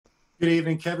Good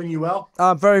evening, Kevin. You well?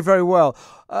 Very, very well.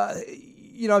 I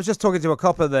was just talking to a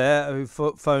copper there who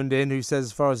phoned in who says,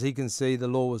 as far as he can see, the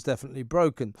law was definitely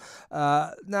broken.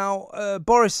 Now,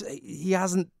 Boris, he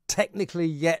hasn't technically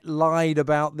yet lied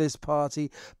about this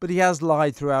party, but he has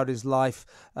lied throughout his life.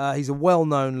 He's a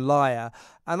well-known liar.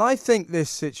 And I think this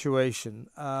situation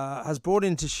has brought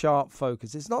into sharp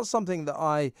focus. It's not something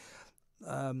that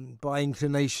by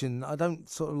inclination, I don't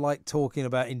sort of like talking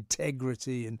about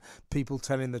integrity and people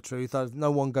telling the truth. No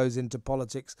one goes into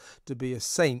politics to be a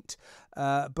saint.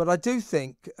 But I do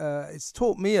think it's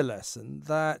taught me a lesson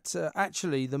that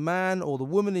actually the man or the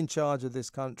woman in charge of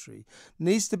this country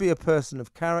needs to be a person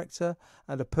of character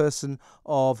and a person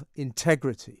of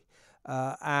integrity.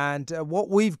 And what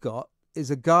we've got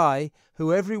is a guy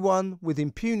who everyone with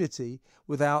impunity,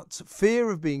 without fear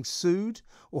of being sued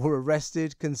or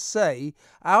arrested, can say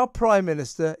our Prime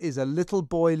Minister is a little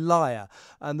boy liar.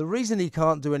 And the reason he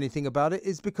can't do anything about it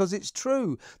is because it's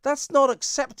true. That's not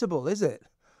acceptable, is it?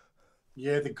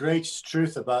 Yeah, the greatest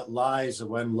truth about lies are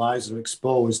when lies are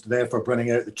exposed, therefore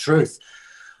bringing out the truth.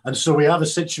 And so we have a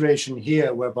situation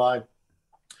here whereby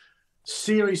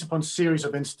series upon series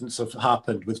of incidents have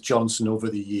happened with Johnson over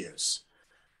the years.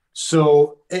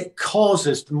 So it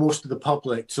causes most of the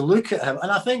public to look at him.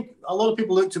 And I think a lot of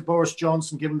people looked at Boris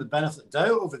Johnson, give him the benefit of the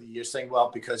doubt over the years, saying,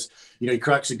 well, because, he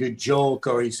cracks a good joke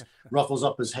or he ruffles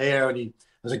up his hair and he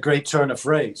has a great turn of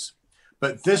phrase.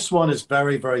 But this one is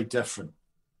very, very different.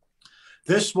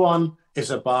 This one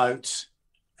is about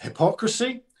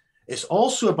hypocrisy. It's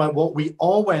also about what we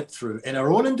all went through in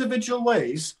our own individual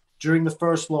ways during the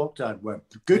first lockdown, where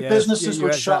good businesses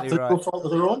were shut through no fault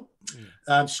of their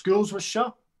own. Schools were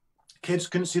shut. Kids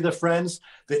couldn't see their friends.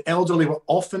 The elderly were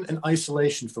often in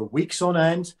isolation for weeks on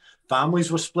end.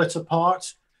 Families were split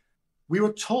apart. We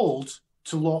were told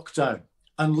to lock down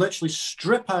and literally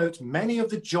strip out many of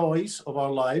the joys of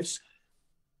our lives,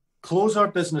 close our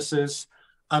businesses,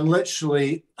 and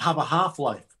literally have a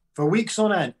half-life for weeks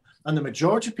on end. And the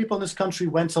majority of people in this country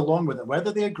went along with it.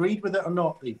 Whether they agreed with it or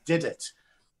not, they did it.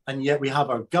 And yet we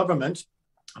have our government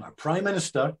and our Prime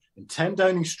Minister in 10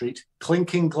 Downing Street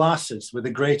clinking glasses with the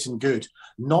great and good,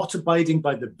 not abiding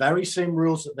by the very same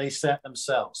rules that they set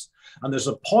themselves. And there's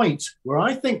a point where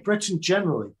I think Britain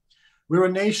generally, we're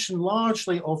a nation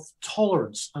largely of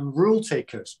tolerance and rule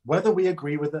takers, whether we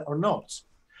agree with it or not.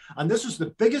 And this is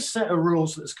the biggest set of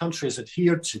rules that this country has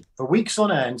adhered to for weeks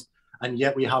on end. And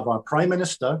yet we have our Prime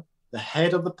Minister, the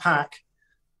head of the pack,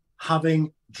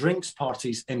 having drinks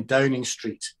parties in Downing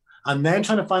Street, and then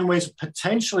trying to find ways of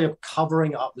potentially of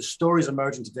covering up the stories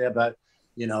emerging today about,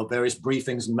 various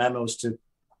briefings and memos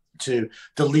to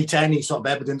delete any sort of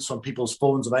evidence on people's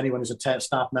phones of anyone who's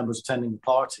staff members attending the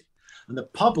party. And the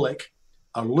public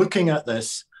are looking at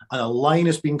this, and a line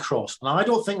has been crossed. And I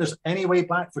don't think there's any way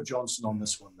back for Johnson on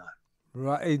this one now.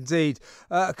 Right, indeed.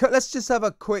 Let's just have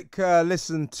a quick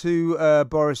listen to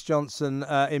Boris Johnson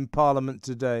in Parliament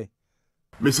today.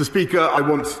 Mr. Speaker, I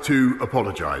want to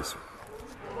apologise.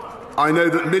 I know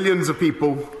that millions of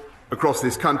people across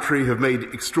this country have made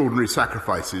extraordinary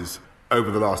sacrifices over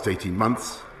the last 18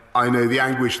 months. I know the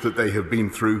anguish that they have been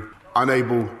through,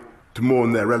 unable to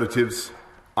mourn their relatives,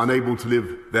 unable to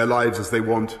live their lives as they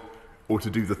want, or to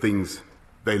do the things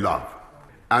they love.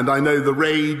 And I know the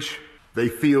rage they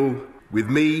feel with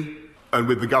me and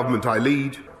with the government I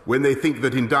lead when they think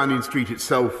that in Downing Street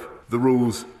itself the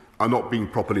rules are not being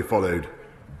properly followed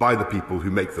by the people who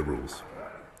make the rules.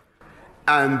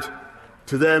 And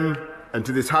to them and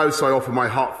to this House, I offer my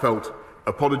heartfelt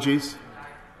apologies.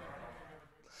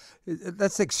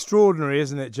 That's extraordinary,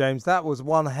 isn't it, James? That was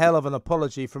one hell of an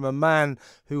apology from a man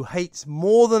who hates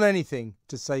more than anything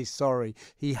to say sorry.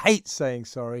 He hates saying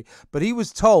sorry, but he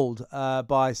was told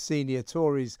by senior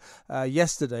Tories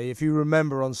yesterday, if you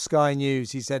remember on Sky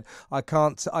News, he said, I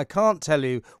can't tell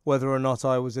you whether or not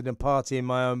I was at a party in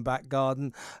my own back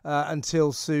garden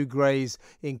until Sue Gray's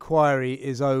inquiry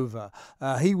is over.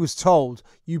 He was told,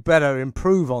 you better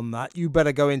improve on that. You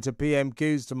better go into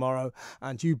PMQs tomorrow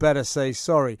and you better say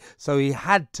sorry. So he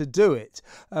had to do it.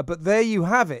 But there you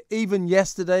have it. Even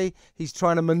yesterday, he's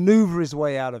trying to maneuver his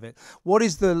way out of it. What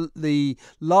is the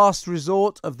last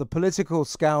resort of the political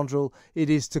scoundrel? It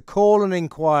is to call an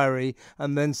inquiry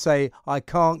and then say, I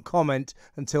can't comment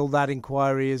until that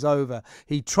inquiry is over.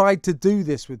 He tried to do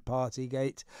this with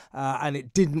Partygate and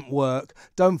it didn't work.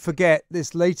 Don't forget,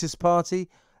 this latest party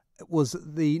was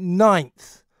the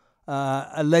ninth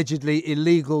allegedly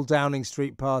illegal Downing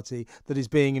Street party that is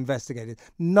being investigated.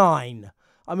 9.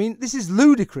 I mean, this is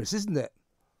ludicrous, isn't it?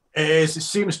 It is. It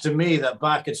seems to me that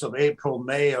back in sort of April,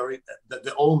 May, or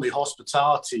the only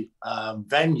hospitality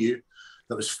venue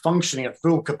that was functioning at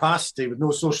full capacity with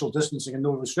no social distancing and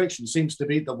no restrictions seems to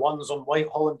be the ones on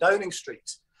Whitehall and Downing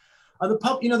Street. And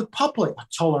the public are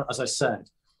tolerant, as I said,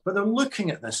 but they're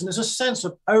looking at this and there's a sense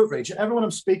of outrage. Everyone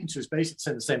I'm speaking to is basically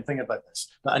saying the same thing about this,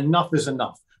 that enough is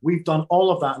enough. We've done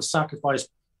all of that and sacrificed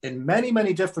in many,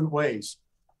 many different ways,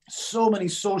 so many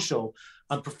social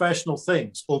and professional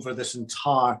things over this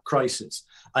entire crisis.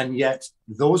 And yet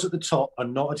those at the top are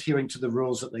not adhering to the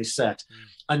rules that they set.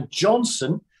 And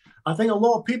Johnson, I think a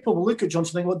lot of people will look at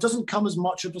Johnson and think, well, it doesn't come as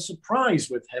much of a surprise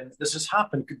with him that this has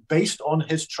happened based on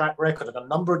his track record in a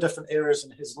number of different areas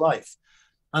in his life.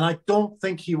 And I don't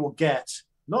think he will get,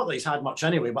 not that he's had much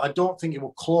anyway, but I don't think he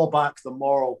will claw back the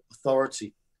moral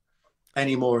authority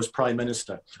anymore as Prime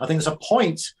Minister. I think there's a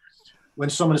point when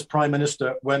someone is Prime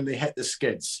Minister when they hit the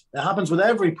skids. It happens with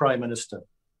every Prime Minister.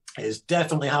 It has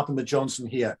definitely happened with Johnson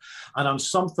here. And on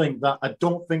something that I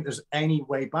don't think there's any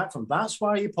way back from. That's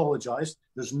why he apologised.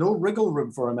 There's no wriggle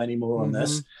room for him anymore on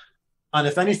this. And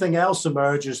if anything else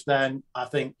emerges, then I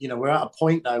think, we're at a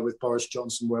point now with Boris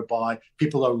Johnson whereby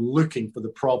people are looking for the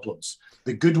problems.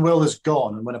 The goodwill is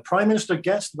gone. And when a Prime Minister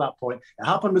gets to that point, it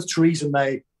happened with Theresa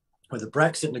May with the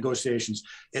Brexit negotiations.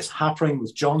 It's happening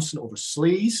with Johnson over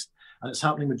sleaze. And it's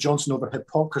happening with Johnson over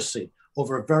hypocrisy,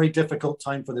 over a very difficult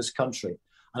time for this country.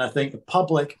 And I think the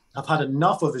public have had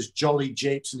enough of his jolly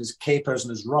japes and his capers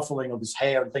and his ruffling of his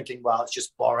hair and thinking, well, it's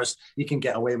just Boris. He can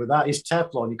get away with that. He's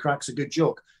Teflon. He cracks a good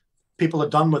joke. People are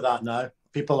done with that now.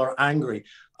 People are angry.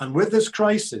 And with this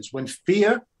crisis, when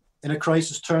fear in a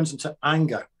crisis turns into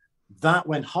anger, that,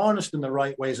 when harnessed in the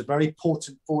right way, is a very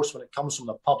potent force when it comes from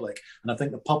the public. And I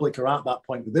think the public are at that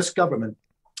point with this government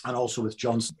and also with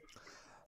Johnson.